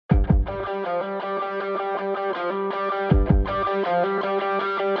Hello,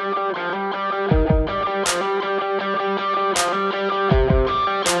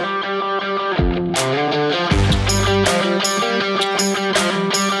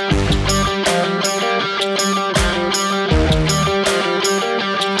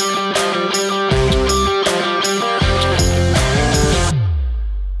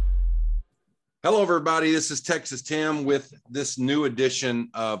 everybody. This is Texas Tim with this new edition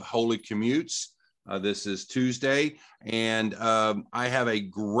of Holy Commutes. This is Tuesday, and I have a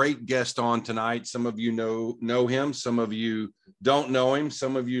great guest on tonight. Some of you know him. Some of you don't know him.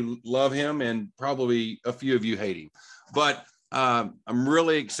 Some of you love him, and probably a few of you hate him. But I'm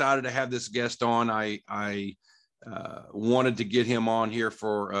really excited to have this guest on. I wanted to get him on here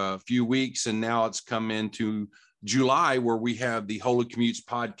for a few weeks, and now it's come into July, where we have the Holy Commutes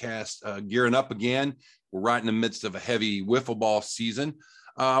podcast gearing up again. We're right in the midst of a heavy wiffle ball season.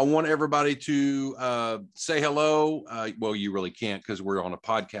 I want everybody to say hello. Well, you really can't because we're on a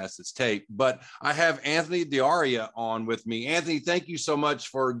podcast that's taped, but I have Anthony D'Aria on with me. Anthony, thank you so much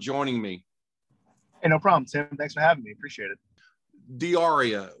for joining me. Hey, no problem, Tim. Thanks for having me. Appreciate it.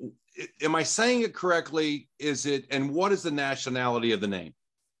 D'Aria, am I saying it correctly? Is it, and what is the nationality of the name?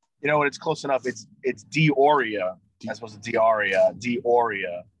 You know what? It's close enough. It's D'Oria as opposed to D'Aria.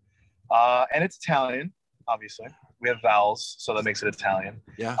 D'Oria, and it's Italian. Obviously, we have vowels, so that makes it Italian.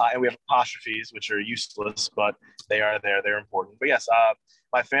 Yeah. And we have apostrophes, which are useless, but they are there. They're important. But yes,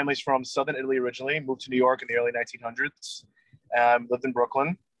 my family's from Southern Italy originally. Moved to New York in the early 1900s. Lived in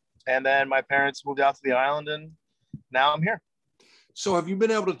Brooklyn, and then my parents moved out to the island, and now I'm here. So, have you been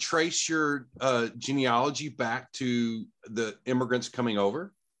able to trace your genealogy back to the immigrants coming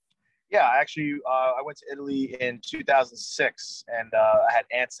over? Yeah, actually, I went to Italy in 2006, and I had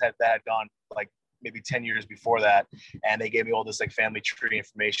aunts that had gone like maybe 10 years before that, and they gave me all this like family tree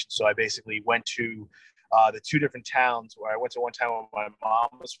information. So I basically went to the two different towns. Where I went to one town where my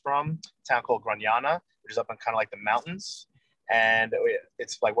mom was from, a town called Gragnana, which is up in kind of like the mountains, and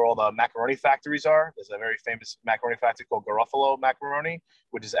it's like where all the macaroni factories are. There's a very famous macaroni factory called Garofalo Macaroni,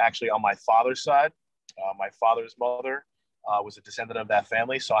 which is actually on my father's side. My father's mother was a descendant of that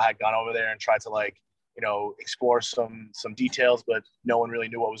family. So I had gone over there and tried to explore some details, but no one really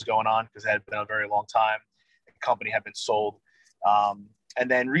knew what was going on because it had been a very long time. The company had been sold. And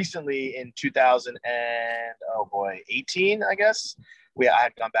then recently in 2018, I guess, I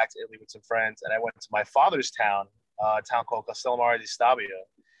had gone back to Italy with some friends, and I went to my father's town, a town called Castellammare di Stabia,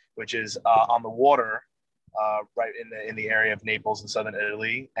 which is on the water, right in the area of Naples in southern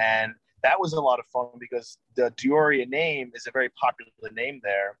Italy. And that was a lot of fun because the D'Oria name is a very popular name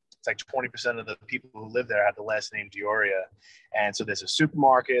there. It's like 20% of the people who live there have the last name D'Oria. And so there's a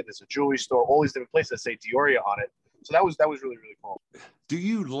supermarket, there's a jewelry store, all these different places that say D'Oria on it. So that was really, really cool. Do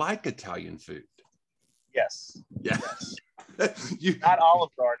you like Italian food? Yes. Yeah. Yes. Not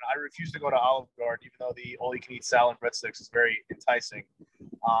Olive Garden. I refuse to go to Olive Garden, even though the all-you-can-eat salad and breadsticks is very enticing.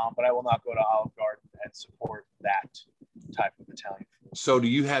 But I will not go to Olive Garden and support that type of Italian food. So do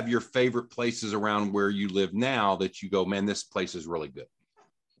you have your favorite places around where you live now that you go, man, this place is really good?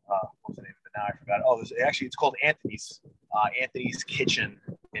 What was the name of it now? I forgot. Oh, it's called Anthony's. Anthony's Kitchen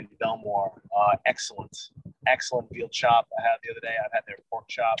in Belmore. Excellent veal chop I had the other day. I've had their pork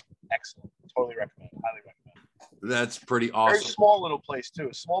chop. Excellent. Totally recommend. Highly recommend. That's pretty awesome. Very small little place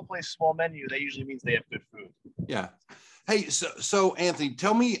too. Small place, small menu. That usually means they have good food. Yeah. Hey, so Anthony,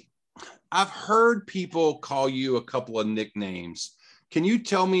 tell me, I've heard people call you a couple of nicknames. Can you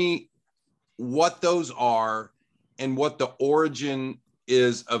tell me what those are and what the origin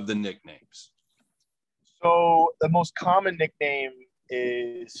is of the nicknames? So the most common nickname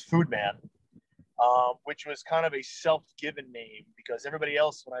is Food Man, which was kind of a self-given name because everybody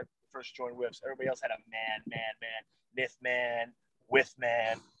else, when I first joined Whiffs, everybody else had a man, Nith Man, With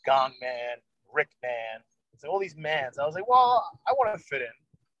Man, Gong Man, Rick Man. So all these mans. I was like, well, I want to fit in.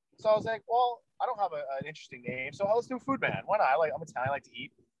 So I was like, well, I don't have an interesting name, so let's do Food Man. Why not? I'm Italian, I like to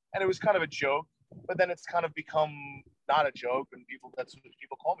eat. And it was kind of a joke, but then it's kind of become not a joke, and that's what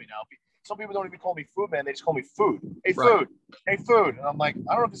people call me now. Some people don't even call me Food Man, they just call me Food. Hey, right. Food. Hey, Food. And I'm like,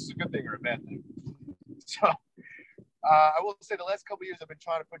 I don't know if this is a good thing or a bad thing. So I will say the last couple of years I've been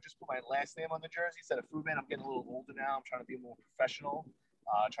trying to put my last name on the jersey instead of Food Man. I'm getting a little older now. I'm trying to be more professional,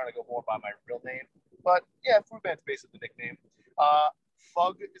 trying to go more by my real name. But yeah, Food Man's basically the nickname.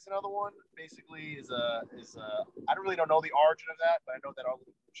 Fug is another one. Basically, I don't really know the origin of that, but I know that our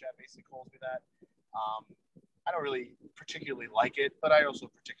little chat basically calls me that. I don't really particularly like it, but I also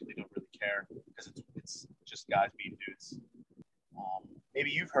particularly don't really care because it's just guys being dudes. Maybe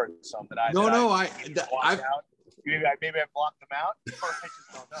you've heard some that I blocked out. Maybe I blocked them out, or I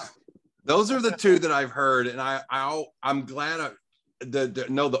just don't know. Those are the two that I've heard, and I'm glad I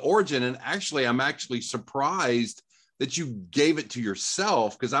know the origin. And actually, I'm actually surprised that you gave it to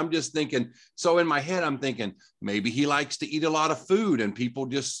yourself, because I'm just thinking. So in my head, I'm thinking maybe he likes to eat a lot of food, and people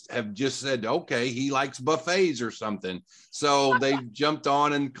just have said, okay, he likes buffets or something. So they jumped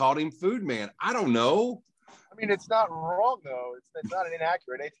on and called him Food Man. I don't know. I mean, it's not wrong though. It's not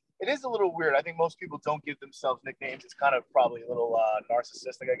inaccurate. It is a little weird. I think most people don't give themselves nicknames. It's kind of probably a little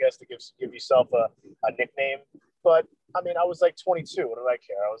narcissistic, I guess, to give yourself a nickname. But I mean, I was like 22. What did I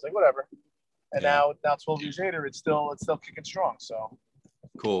care? I was like, whatever. And now 12 years later, it's still kicking strong. So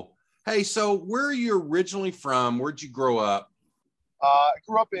cool. Hey, so where are you originally from? Where'd you grow up? I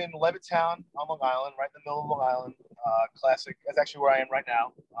grew up in Levittown on Long Island, right in the middle of Long Island. Classic. That's actually where I am right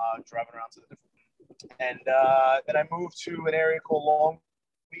now, driving around to the different. And then I moved to an area called Long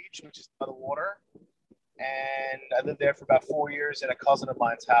Beach, which is by the water. And I lived there for about 4 years in a cousin of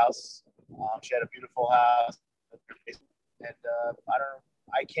mine's house. She had a beautiful house. And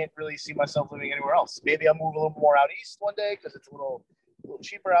I can't really see myself living anywhere else. Maybe I'll move a little more out east one day because it's a little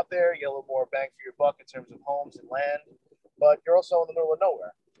cheaper out there. You get a little more bang for your buck in terms of homes and land. But you're also in the middle of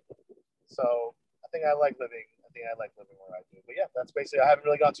nowhere. So I think I like living where I do. But yeah, that's basically, I haven't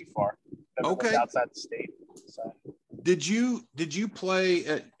really gone too far. Okay. Outside the state. So. Did you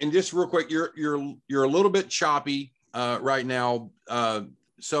play and just real quick, you're a little bit choppy right now.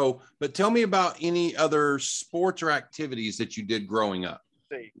 But tell me about any other sports or activities that you did growing up.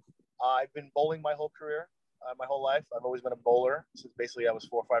 I've been bowling my whole career, my whole life. I've always been a bowler since basically I was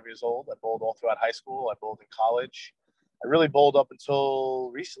 4 or 5 years old. I bowled all throughout high school. I bowled in college. I really bowled up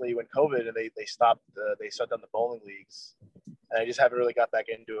until recently when COVID and they stopped, they shut down the bowling leagues. And I just haven't really got back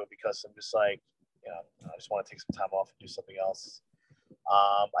into it because I'm just like, I just want to take some time off and do something else.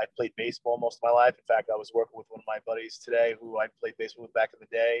 I played baseball most of my life. In fact, I was working with one of my buddies today who I played baseball with back in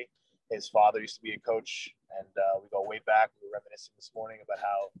the day. His father used to be a coach, and we go way back. We were reminiscing this morning about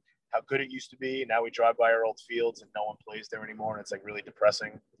how good it used to be. Now we drive by our old fields and no one plays there anymore, and it's like really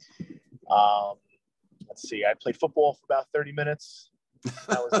depressing. Let's see. I played football for about 30 minutes.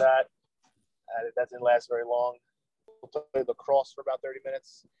 That was that. That didn't last very long. I played lacrosse for about 30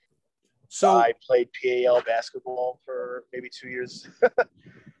 minutes. So I played PAL basketball for maybe 2 years,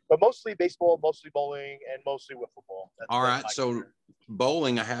 but mostly baseball, mostly bowling, and mostly with football. All right. So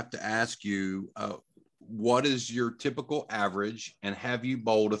bowling, I have to ask you, what is your typical average, and have you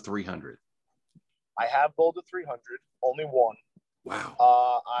bowled a 300? I have bowled a 300, only one. Wow.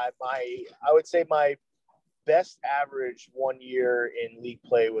 I would say my best average 1 year in league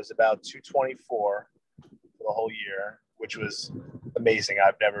play was about 224 for the whole year, which was amazing.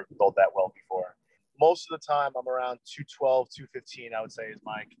 I've never bowled that well before. Most of the time, I'm around 212, 215, I would say is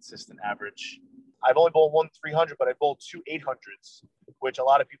my consistent average. I've only bowled one 300, but I bowled 2 800s, which a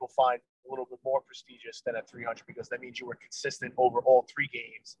lot of people find a little bit more prestigious than a 300 because that means you were consistent over all 3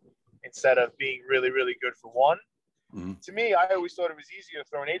 games instead of being really, really good for one. Mm-hmm. To me, I always thought it was easier to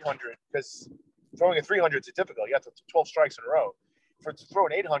throw an 800 because throwing a 300 is difficult. You have to throw 12 strikes in a row. To throw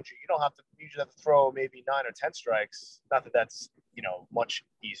an 800, you usually have to throw maybe 9 or 10 strikes. Not that that's, much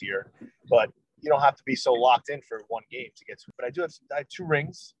easier, but you don't have to be so locked in for one game to get to it. But I have 2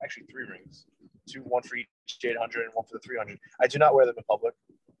 rings, actually 3 rings, one for each 800 and one for the 300. I do not wear them in public,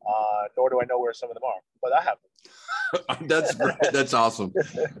 nor do I know where some of them are, but I have them. That's great. That's awesome.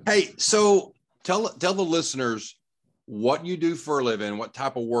 Hey, so tell the listeners what you do for a living, what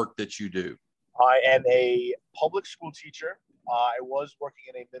type of work that you do. I am a public school teacher. I was working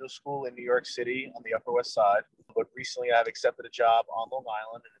in a middle school in New York City on the Upper West Side, but recently I've accepted a job on Long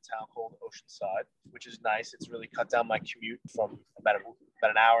Island in a town called Oceanside, which is nice. It's really cut down my commute from about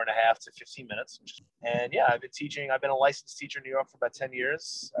an hour and a half to 15 minutes. And yeah, I've been teaching. I've been a licensed teacher in New York for about 10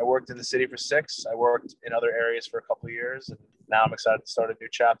 years. I worked in the city for 6. I worked in other areas for a couple of years, and now I'm excited to start a new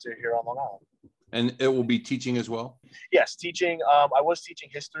chapter here on Long Island. And it will be teaching as well? Yes, teaching. I was teaching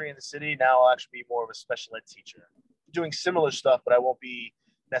history in the city. Now I'll actually be more of a special ed teacher, doing similar stuff, but I won't be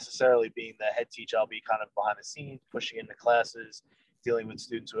necessarily being the head teacher. I'll be kind of behind the scenes, pushing into classes, dealing with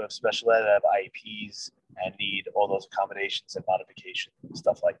students who have special ed, have IEPs, and need all those accommodations and modifications,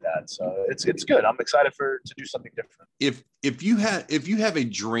 stuff like that. So it's good. I'm excited to do something different. If you have a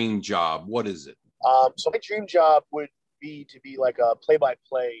dream job, what is it? So my dream job would be to be like a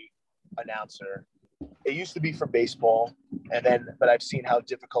play-by-play announcer. It used to be for baseball, but I've seen how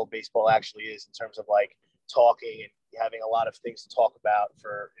difficult baseball actually is in terms of like talking and having a lot of things to talk about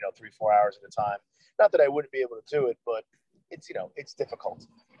for 3-4 hours at a time. Not that I wouldn't be able to do it, but it's difficult.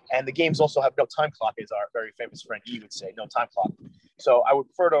 And the games also have no time clock, as our very famous friend E would say, no time clock. So I would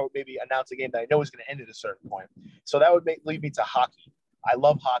prefer to maybe announce a game that I know is going to end at a certain point. So that would lead me to hockey. I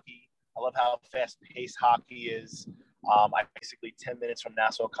love hockey. I love how fast-paced hockey is. I basically 10 minutes from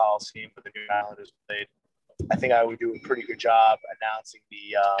Nassau Coliseum where the New Islanders played. I think I would do a pretty good job announcing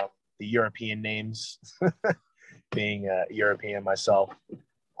the European names, being European myself.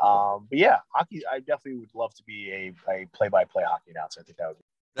 But yeah, hockey. I definitely would love to be a play-by-play hockey announcer. I think that would be.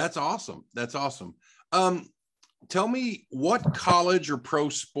 That's awesome. That's awesome. Tell me, what college or pro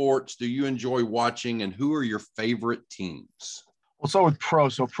sports do you enjoy watching, and who are your favorite teams? We'll start with pro.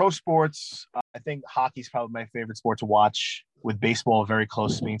 So pro sports, I think hockey is probably my favorite sport to watch, with baseball very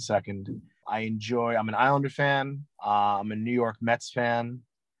close to being second. I'm an Islander fan. I'm a New York Mets fan.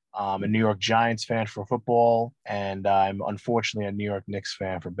 I'm a New York Giants fan for football. And I'm unfortunately a New York Knicks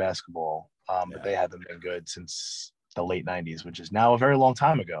fan for basketball. But they haven't been good since the late 90s, which is now a very long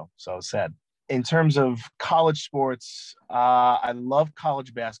time ago. So sad. In terms of college sports, I love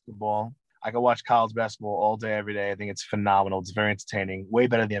college basketball. I can watch college basketball all day, every day. I think it's phenomenal. It's very entertaining, way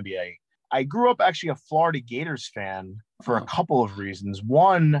better than the NBA. I grew up actually a Florida Gators fan for a couple of reasons.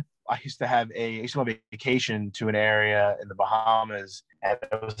 One, I used to have a vacation to an area in the Bahamas, and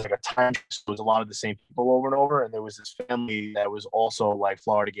it was like a time. So it was a lot of the same people over and over. And there was this family that was also like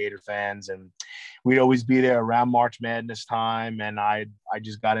Florida Gator fans, and we'd always be there around March Madness time. And I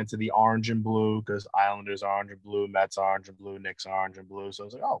just got into the orange and blue because Islanders orange and blue, Mets orange and blue, Knicks orange and blue. So I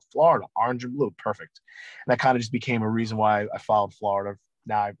was like, oh, Florida orange and blue, perfect. And that kind of just became a reason why I followed Florida.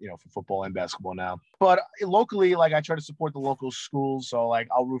 Now, for football and basketball now. But locally, like, I try to support the local schools. So, like,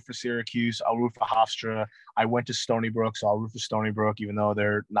 I'll root for Syracuse. I'll root for Hofstra. I went to Stony Brook, so I'll root for Stony Brook, even though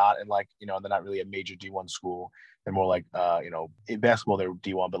they're not in, like, they're not really a major D1 school. They're more like, in basketball, they're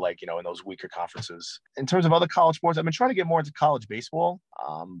D1, but, like, in those weaker conferences. In terms of other college sports, I've been trying to get more into college baseball.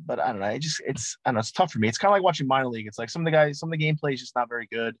 But I don't know. It's tough for me. It's kind of like watching minor league. It's like some of the gameplay is just not very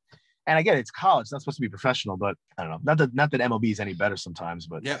good. And again, it's college. It's not supposed to be professional, but I don't know. Not that MLB is any better sometimes,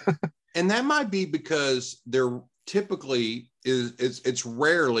 but yeah. And that might be because they're typically it's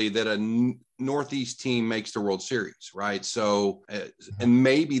rarely that a Northeast team makes the World Series, right? So, and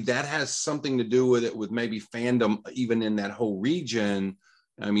maybe that has something to do with it, with maybe fandom even in that whole region.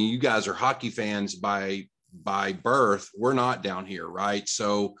 I mean, you guys are hockey fans by birth. We're not down here, right?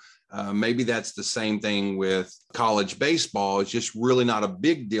 So maybe that's the same thing with college baseball. It's just really not a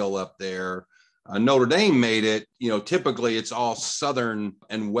big deal up there. Notre Dame made it. Typically it's all Southern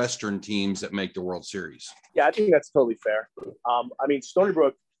and Western teams that make the World Series. Yeah, I think that's totally fair. Stony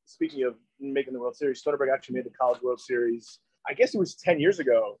Brook, speaking of making the World Series, Stony Brook actually made the College World Series. I guess it was 10 years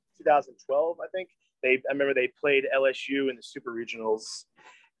ago, 2012, I think. I remember they played LSU in the Super Regionals,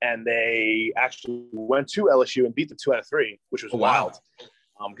 and they actually went to LSU and beat them 2 out of 3, which was wild.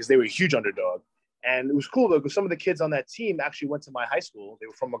 Because they were a huge underdog. And it was cool, though, because some of the kids on that team actually went to my high school. They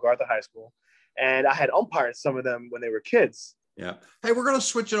were from MacArthur High School. And I had umpired some of them when they were kids. Yeah. Hey, we're going to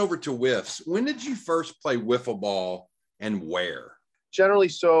switch it over to whiffs. When did you first play wiffle ball and where? Generally,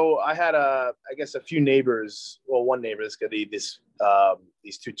 so I had, a few neighbors. Well, one neighbor, these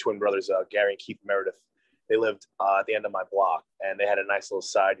two twin brothers, Gary and Keith Meredith. They lived at the end of my block, and they had a nice little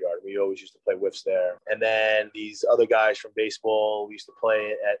side yard. We always used to play whiffs there. And then these other guys from baseball, we used to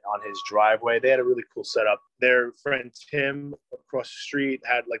play on his driveway. They had a really cool setup. Their friend Tim across the street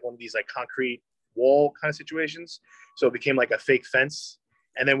had like one of these like concrete wall kind of situations. So it became like a fake fence.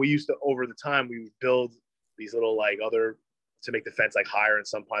 And then we used to, over the time, we would build these little like other to make the fence like higher, and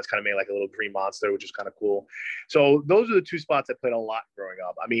some points kind of made like a little green monster, which is kind of cool. So those are the two spots I played a lot growing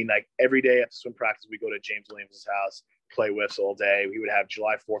up. I mean, like every day after swim practice, we go to James Williams' house, play whiffs all day. We would have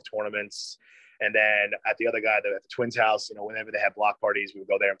July 4th tournaments. And then at the other guy, at the Twins' house, whenever they had block parties, we would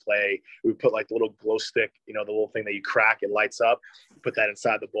go there and play. We would put like the little glow stick, the little thing that you crack, it lights up. Put that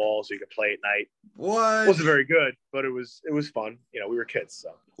inside the ball so you could play at night. What? It wasn't very good, but it was fun. We were kids,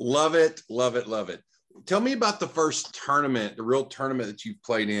 so. Love it, love it, love it. Tell me about the first tournament, the real tournament that you've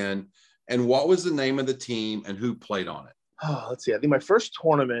played in, and what was the name of the team and who played on it? Oh, let's see. I think my first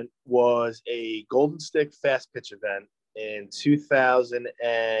tournament was a Golden Stick fast pitch event in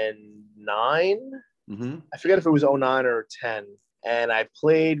 2009. Mm-hmm. I forget if it was 09 or 10. And I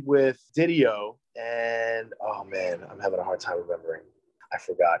played with Didio, and oh man, I'm having a hard time remembering. I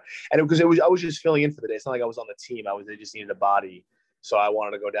forgot. And I was just filling in for the day. It's not like I was on the team. They just needed a body. So I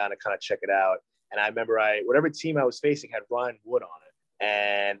wanted to go down and kind of check it out. And I remember whatever team I was facing had Ryan Wood on it.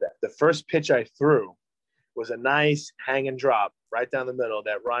 And the first pitch I threw was a nice hang and drop right down the middle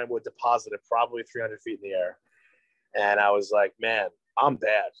that Ryan Wood deposited probably 300 feet in the air. And I was like, man, I'm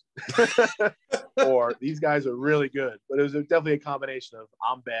bad. Or these guys are really good. But it was definitely a combination of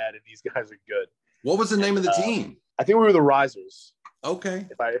I'm bad and these guys are good. What was the name of the team? I think we were the Risers. Okay.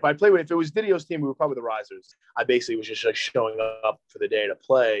 If it was Didio's team, we were probably the Risers. I basically was just like showing up for the day to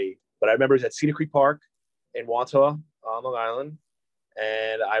play. But I remember it was at Cedar Creek Park in Wantagh on Long Island.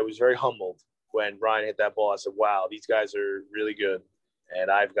 And I was very humbled when Brian hit that ball. I said, wow, these guys are really good. And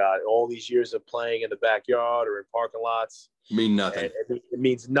I've got all these years of playing in the backyard or in parking lots. Mean nothing. And it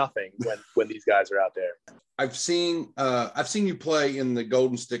means nothing when these guys are out there. I've seen you play in the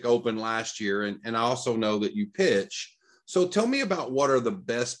Golden Stick Open last year, and I also know that you pitch. So tell me about what are the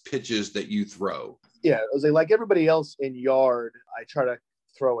best pitches that you throw. Yeah, I was like everybody else in yard, I try to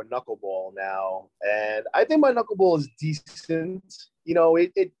throw a knuckleball now. And I think my knuckleball is decent. You know,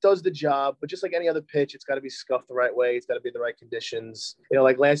 it does the job, but just like any other pitch, it's got to be scuffed the right way. It's got to be in the right conditions. You know,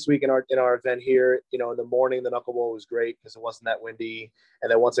 like last week in our event here, you know, in the morning, the knuckleball was great because it wasn't that windy. And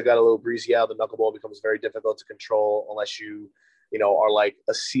then once it got a little breezy out, the knuckleball becomes very difficult to control unless you are like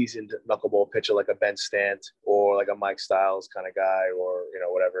a seasoned knuckleball pitcher, like a Ben Stant or like a Mike Styles kind of guy, or,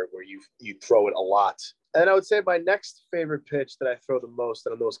 whatever, where you throw it a lot. And I would say my next favorite pitch that I throw the most,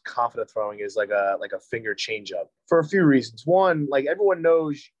 that I'm most confident throwing, is like a finger changeup for a few reasons. One, like everyone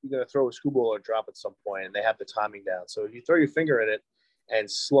knows you're going to throw a screwball or drop at some point, and they have the timing down. So if you throw your finger in it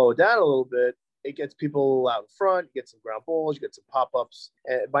and slow it down a little bit, it gets people out in front, you get some ground balls, you get some pop-ups.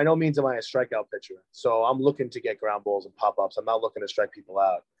 And by no means am I a strikeout pitcher. So I'm looking to get ground balls and pop-ups. I'm not looking to strike people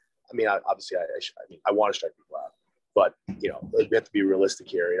out. I mean, obviously I want to strike people out. But, we have to be realistic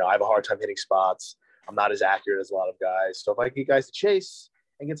here. I have a hard time hitting spots. I'm not as accurate as a lot of guys. So if I get guys to chase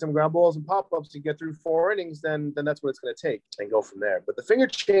and get some ground balls and pop-ups to get through 4 innings, then that's what it's going to take, and go from there. But the finger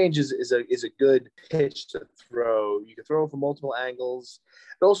change is a good pitch to throw. You can throw it from multiple angles.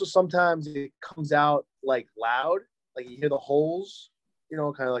 But also sometimes it comes out like loud, like you hear the holes,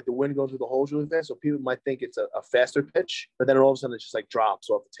 kind of like the wind going through the holes really fast. So people might think it's a faster pitch, but then all of a sudden it just like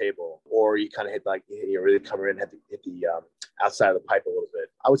drops off the table, or you kind of hit like, really come in and hit the outside of the pipe a little bit.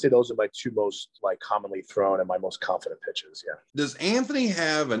 I would say those are my two most like commonly thrown and my most confident pitches. Yeah. Does Anthony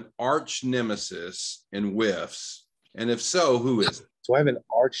have an arch nemesis in whiffs? And if so, who is it? So I have an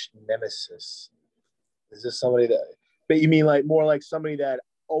arch nemesis. Is this somebody but you mean like more like somebody that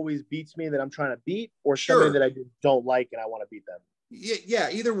always beats me that I'm trying to beat, or Sure. somebody that I don't like and I want to beat them? Yeah,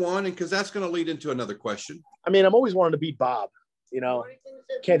 either one, and because that's going to lead into another question. I mean, I'm always wanting to beat Bob.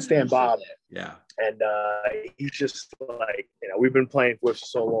 Can't stand Bob. Yeah. And he's just like, we've been playing with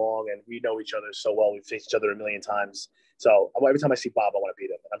so long and we know each other so well. We've faced each other a million times. So every time I see Bob, I want to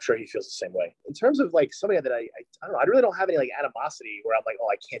beat him. And I'm sure he feels the same way. In terms of like somebody that I don't know, I really don't have any like animosity where I'm like, oh,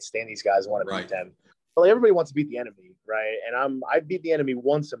 I can't stand these guys. I want to beat them. But like, everybody wants to beat the enemy, right? And I beat the enemy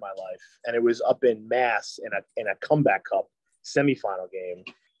once in my life, and it was up in Mass in a comeback cup semifinal game.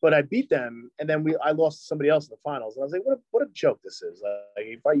 But I beat them, and then I lost to somebody else in the finals. And I was like, what a joke this is. Like,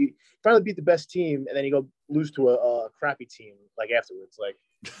 if you finally beat the best team, and then you go lose to a crappy team, like, afterwards. Like,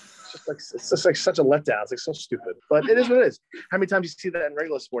 it's just like such a letdown. It's like so stupid. But it is what it is. How many times you see that in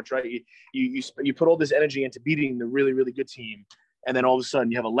regular sports, right? You put all this energy into beating the really, really good team, and then all of a sudden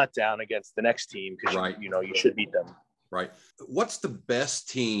you have a letdown against the next team because you should beat them. Right. What's the best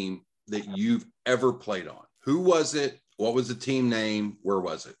team that you've ever played on? Who was it? What was the team name? Where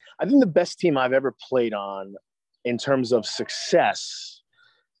was it? I think the best team I've ever played on in terms of success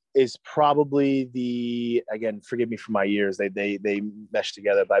is probably again, forgive me for my years. They meshed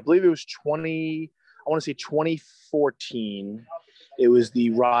together, but I believe it was 2014. It was the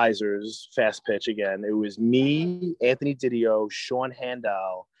Risers fast pitch again. It was me, Anthony Didio, Sean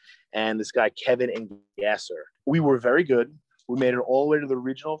Handel, and this guy, Kevin Gasser. We were very good. We made it all the way to the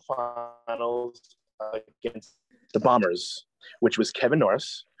regional finals against the Bombers, which was Kevin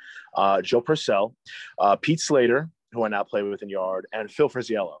Norris, Joe Purcell, Pete Slater, who I now play with in yard, and Phil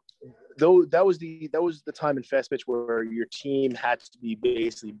Frisiello. Though that was the time in fast pitch where your team had to be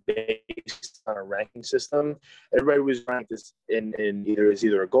basically based on a ranking system. Everybody was ranked in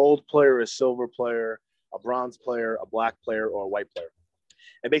either a gold player, a silver player, a bronze player, a black player, or a white player.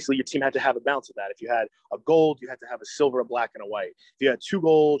 And basically, your team had to have a balance of that. If you had a gold, you had to have a silver, a black, and a white. If you had 2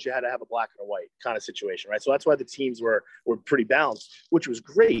 golds, you had to have a black and a white kind of situation, right? So that's why the teams were pretty balanced, which was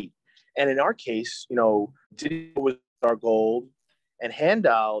great. And in our case, Didio was our gold, and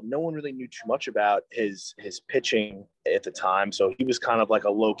Handel, no one really knew too much about his pitching at the time. So he was kind of like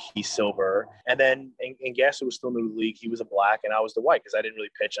a low-key silver. And then and Gasser was still new to the league. He was a black, and I was the white because I didn't really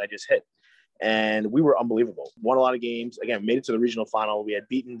pitch. I just hit. And we were unbelievable. Won a lot of games. Again, made it to the regional final. We had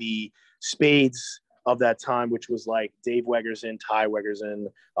beaten the Spades of that time, which was like Dave Wegerson, Ty Wegerson,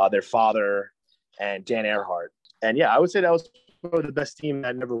 their father, and Dan Earhart. And yeah, I would say that was probably the best team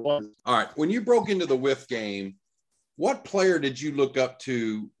that never was. All right. When you broke into the whiff game, what player did you look up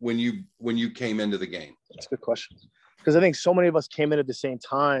to when you came into the game? That's a good question. Because I think so many of us came in at the same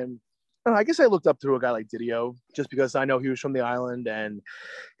time I guess I looked up to a guy like Didio just because I know he was from the island and,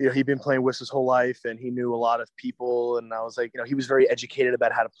 he'd been playing whist his whole life and he knew a lot of people. And I was like, he was very educated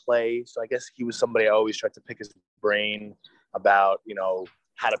about how to play. So I guess he was somebody I always tried to pick his brain about,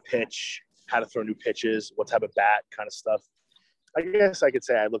 how to pitch, how to throw new pitches, what type of bat kind of stuff. I guess I could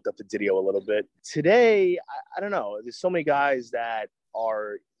say I looked up to Didio a little bit. Today, I don't know. There's so many guys that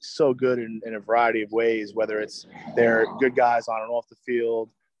are so good in a variety of ways, whether it's they're good guys on and off the field,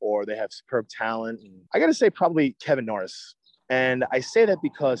 or they have superb talent. I got to say probably Kevin Norris. And I say that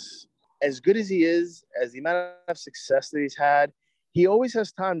because as good as he is, as the amount of success that he's had, he always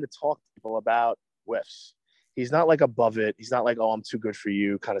has time to talk to people about whiffs. He's not like above it. He's not like, oh, I'm too good for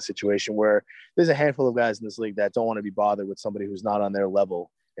you kind of situation where there's a handful of guys in this league that don't want to be bothered with somebody who's not on their level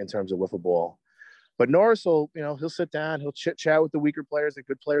in terms of wiffle ball. But Norris will, he'll sit down, he'll chit chat with the weaker players, the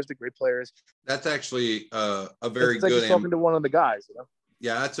good players, the great players. That's actually a very it's like good. He's talking to one of the guys,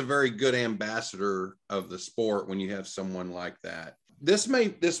 Yeah, that's a very good ambassador of the sport when you have someone like that. This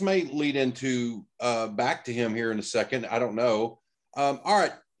may lead into back to him here in a second. I don't know. All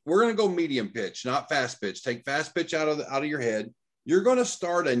right, we're going to go medium pitch, not fast pitch. Take fast pitch out of your head. You're going to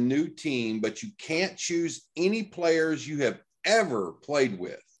start a new team, but you can't choose any players you have ever played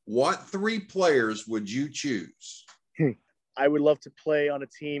with. What 3 players would you choose? I would love to play on a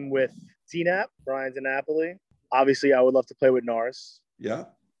team with DNAP, Brian DiNapoli. Obviously, I would love to play with Norris. Yeah.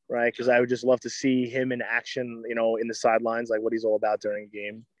 Right, because I would just love to see him in action, in the sidelines, like what he's all about during a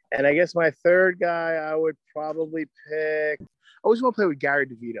game. And I guess my third guy, I would probably pick. I always want to play with Gary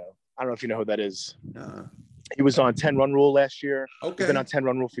DeVito. I don't know if you know who that is. He was on 10-run rule last year. Okay. He's been on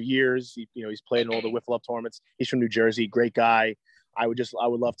 10-run rule for years. He's played in all the Wiffle Up tournaments. He's from New Jersey. Great guy. I would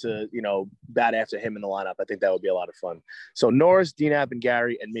love to, bat after him in the lineup. I think that would be a lot of fun. So Norris, DNAP, and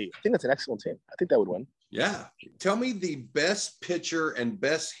Gary, and me. I think that's an excellent team. I think that would win. Yeah. Tell me the best pitcher and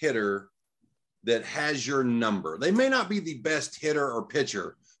best hitter that has your number. They may not be the best hitter or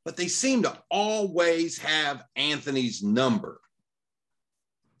pitcher, but they seem to always have Anthony's number.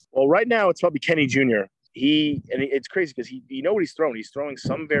 Well, right now it's probably Kenny Jr. It's crazy because you know what he's throwing. He's throwing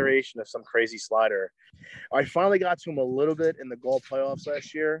some variation of some crazy slider. I finally got to him a little bit in the gold playoffs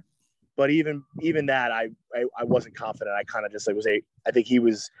last year, but even that I wasn't confident. I kind of just I think he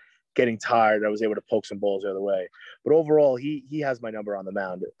was getting tired. I was able to poke some balls the other way, but overall he has my number on the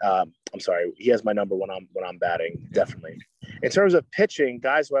mound. I'm sorry, he has my number when I'm batting, definitely. In terms of pitching,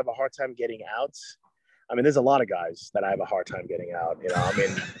 guys who have a hard time getting out. I mean, there's a lot of guys that I have a hard time getting out.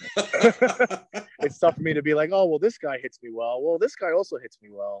 It's tough for me to be like, oh, well, this guy hits me well. Well, this guy also hits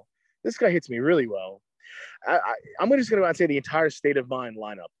me well. This guy hits me really well. I'm just going to say the entire state of mind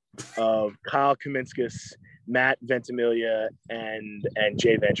lineup of Kyle Kaminskis, Matt Ventimiglia, and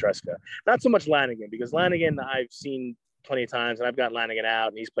Jay Ventresca. Not so much Lanigan, because Lanigan I've seen plenty of times, and I've got Lanigan out,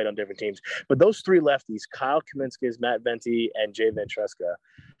 and he's played on different teams. But those 3 lefties, Kyle Kaminskis, Matt Venti, and Jay Ventresca,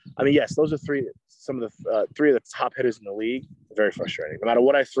 I mean, yes, those are some of the 3 of the top hitters in the league. Very frustrating. No matter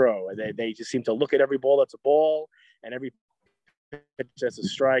what I throw, they just seem to look at every ball that's a ball, and every pitch that's a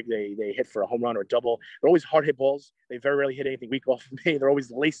strike, they hit for a home run or a double. They're always hard hit balls. They very rarely hit anything weak off of me. They're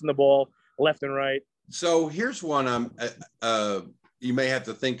always lacing the ball left and right. So here's one you may have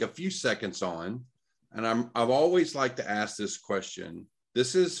to think a few seconds on, and I've always liked to ask this question.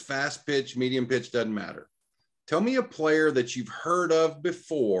 This is fast pitch, medium pitch, doesn't matter. Tell me a player that you've heard of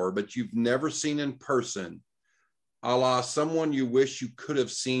before, but you've never seen in person, a la someone you wish you could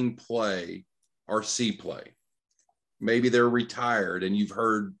have seen play or see play. Maybe they're retired and you've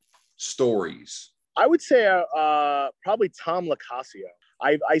heard stories. I would say probably Tom LaCasio.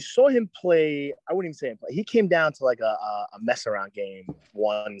 I saw him play. I wouldn't even say him play. He came down to like a mess around game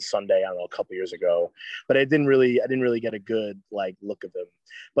one Sunday, I don't know, a couple years ago, but I didn't really get a good look of him.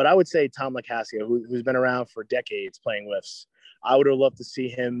 But I would say Tom LaCasio, who's been around for decades playing whiffs. I would have loved to see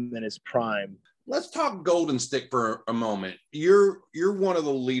him in his prime. Let's talk Golden Stick for a moment. You're one of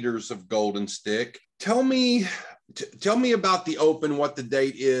the leaders of Golden Stick. Tell me about the Open, what the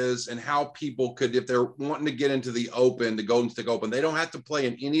date is, and how people could, if they're wanting to get into the Open, the Golden Stick Open, they don't have to play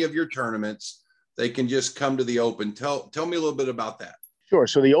in any of your tournaments. They can just come to the Open. Tell me a little bit about that. Sure.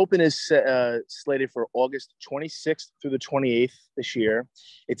 So the Open is slated for August 26th through the 28th this year.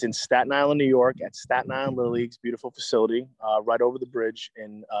 It's in Staten Island, New York, at Staten Island Little League's beautiful facility, right over the bridge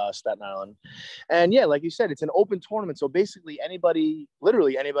in Staten Island. And yeah, like you said, it's an open tournament. So basically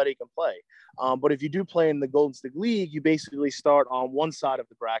literally anybody can play. But if you do play in the Golden Stick League, you basically start on one side of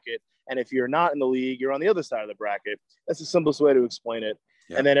the bracket. And if you're not in the league, you're on the other side of the bracket. That's the simplest way to explain it.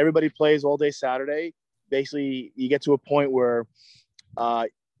 Yeah. And then everybody plays all day Saturday. Basically, you get to a point where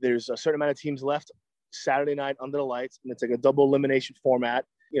there's a certain amount of teams left Saturday night under the lights, and it's like a double elimination format.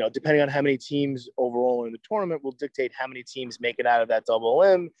 depending on how many teams overall in the tournament will dictate how many teams make it out of that double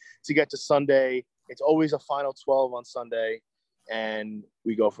M to get to Sunday. It's always a final 12 on Sunday, and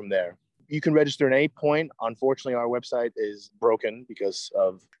we go from there. You can register at any point. Unfortunately, our website is broken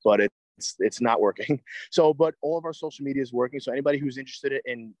but it's not working. So, but all of our social media is working. So anybody who's interested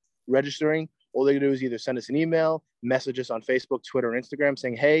in registering, all they can do is either send us an email, message us on Facebook, Twitter, and Instagram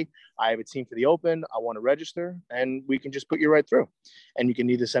saying, hey, I have a team for the Open. I want to register. And we can just put you right through. And you can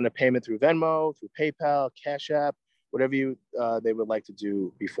either send a payment through Venmo, through PayPal, Cash App, whatever they would like to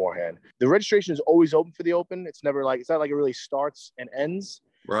do beforehand. The registration is always open for the Open. It's not like it really starts and ends.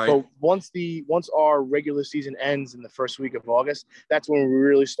 Right. But once our regular season ends in the first week of August, that's when we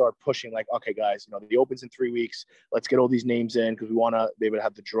really start pushing. Like, okay, guys, the Open's in 3 weeks. Let's get all these names in because we want to be able to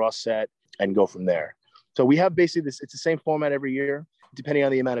have the draw set and go from there. So we have basically this. It's the same format every year. Depending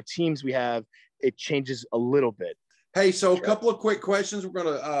on the amount of teams we have, it changes a little bit. Hey, so a couple of quick questions. We're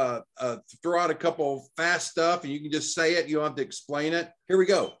going to throw out a couple fast stuff, and you can just say it. You don't have to explain it. Here we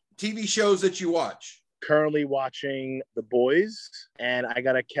go. TV shows that you watch. Currently watching The Boys, and I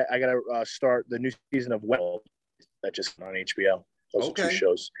gotta start the new season of Well that just on HBO. Those are 2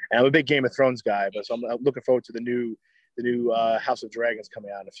 shows. And I'm a big Game of Thrones guy, but so I'm looking forward to the new House of Dragons coming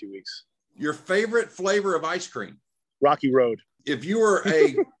out in a few weeks. Your favorite flavor of ice cream? Rocky Road. If you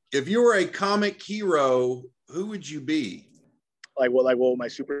were a comic hero, who would you be? Like what would my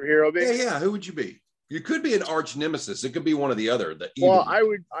superhero be? Yeah. Who would you be? You could be an arch nemesis. It could be one or the other. Well, I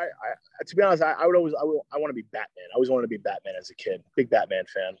to be honest, I want to be Batman. I always wanted to be Batman as a kid. Big Batman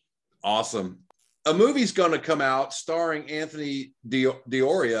fan. Awesome. A movie's going to come out starring Anthony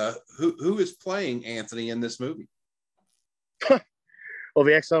D'Auria. Who is playing Anthony in this movie? Well, if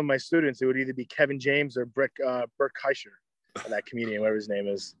you ask some of my students, it would either be Kevin James or Bert Kreischer, that comedian, whatever his name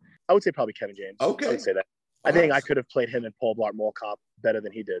is. I would say probably Kevin James. Okay. I would say that. I think I could have played him in Paul Blart Mall Cop better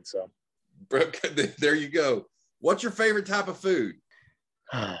than he did. So. There you go. What's your favorite type of food?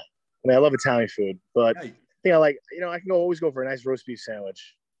 I love Italian food, but I think I can always go for a nice roast beef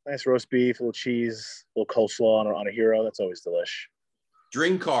sandwich. Nice roast beef, a little cheese, a little coleslaw on a hero. That's always delish.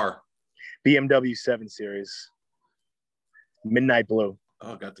 Dream car? BMW 7 Series. Midnight Blue.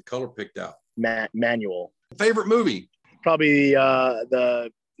 Oh, got the color picked out. Manual. Favorite movie? Probably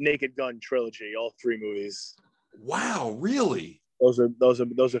the Naked Gun trilogy, all 3 movies. Wow, really? Those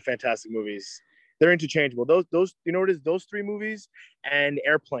are fantastic movies. They're interchangeable. Those you know what it is? Those 3 movies and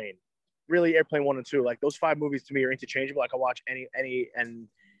Airplane. Really, Airplane 1 and 2. Like those 5 movies to me are interchangeable. I can watch any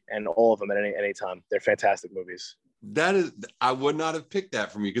and all of them at any time. They're fantastic movies. I would not have picked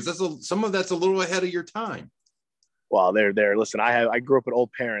that from you because some of that's a little ahead of your time. Well, they're listen, I grew up with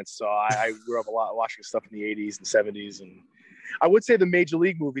old parents, so I grew up a lot watching stuff in the 80s and 70s, and I would say the Major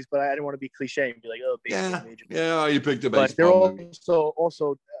League movies, but I didn't want to be cliche and be like, oh, Major League. Yeah, you picked a baseball But they're movie.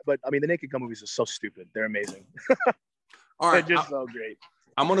 also, but I mean, the Naked Gun movies are so stupid. They're amazing. All right. They're just so great.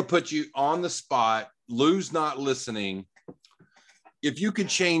 I'm going to put you on the spot. Lou's not listening. If you could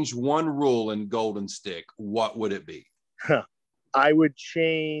change one rule in Golden Stick, what would it be? I would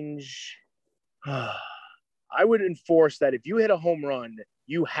change... I would enforce that if you hit a home run,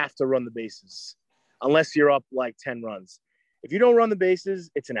 you have to run the bases unless you're up like 10 runs. If you don't run the bases,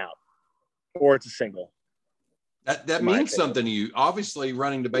 it's an out or it's a single. That means something to you. Obviously,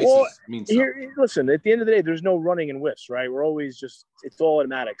 running the bases means something. Listen, at the end of the day, there's no running and whiffs, right? We're always it's all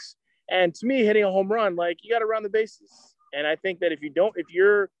automatics. And to me, hitting a home run, you got to run the bases. And I think that if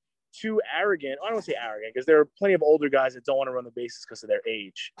you're too arrogant, I don't want to say arrogant because there are plenty of older guys that don't want to run the bases because of their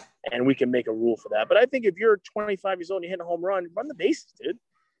age, and we can make a rule for that. But I think if you're 25 years old and you hit a home run, run the bases, dude.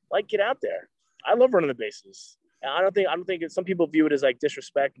 Get out there. I love running the bases. And I don't think some people view it as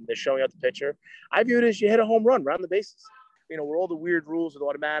disrespect and they're showing out the pitcher. I view it as you hit a home run, run the bases. With all the weird rules with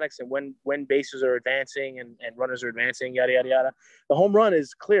automatics and when bases are advancing and runners are advancing, yada, yada, yada. The home run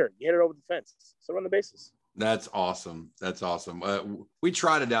is clear. You hit it over the fence. So run the bases. That's awesome. We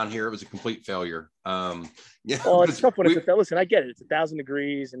tried it down here. It was a complete failure. Well, it's tough when listen, I get it. It's 1,000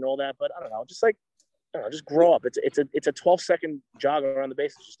 degrees and all that, but I don't know. Just grow up. It's a 12-second jog around the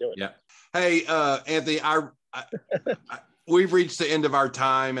bases. Just do it. Yeah. Hey, Anthony, we've reached the end of our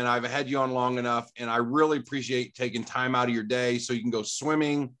time, and I've had you on long enough, and I really appreciate taking time out of your day so you can go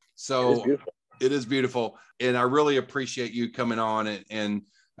swimming. So it is beautiful. And I really appreciate you coming on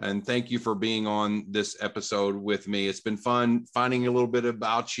and thank you for being on this episode with me. It's been fun finding a little bit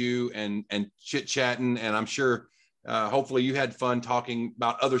about you and chit-chatting. And I'm sure, hopefully you had fun talking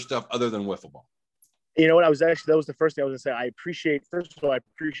about other stuff other than wiffle ball. You know what? That was the first thing I was gonna say. First of all, I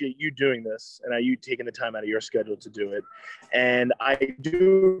appreciate you doing this and you taking the time out of your schedule to do it. And I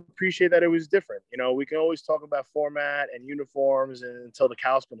do appreciate that it was different. You know, we can always talk about format and uniforms until the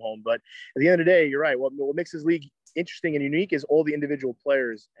cows come home. But at the end of the day, you're right. What makes this league interesting and unique is all the individual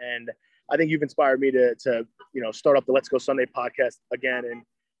players. And I think you've inspired me to start up the Let's Go Sunday podcast again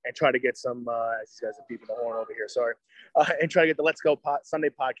and try to get some, these guys are beeping the horn over here, sorry, and try to get the Let's Go Sunday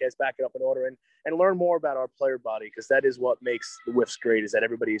podcast back up in order and learn more about our player body, because that is what makes the Whiffs great, is that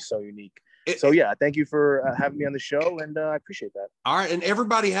everybody is so unique. So, yeah, thank you for having me on the show, and I appreciate that. All right, and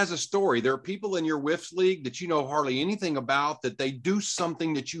everybody has a story. There are people in your Whiffs league that you know hardly anything about, that they do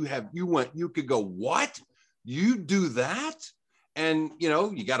something that you could go, what? You do that? And, you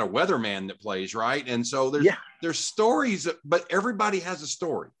know, you got a weatherman that plays, right? And so there's stories, but everybody has a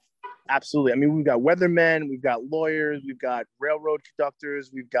story. Absolutely. I mean, we've got weathermen, we've got lawyers, we've got railroad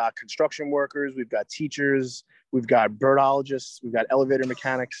conductors, we've got construction workers, we've got teachers, we've got birdologists, we've got elevator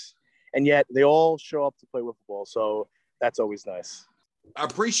mechanics, and yet they all show up to play wiffle ball. So that's always nice. I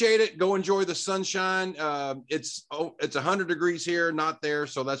appreciate it. Go enjoy the sunshine. It's 100 degrees here, not there.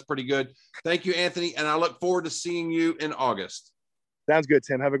 So that's pretty good. Thank you, Anthony. And I look forward to seeing you in August. Sounds good,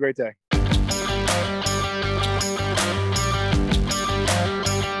 Tim. Have a great day.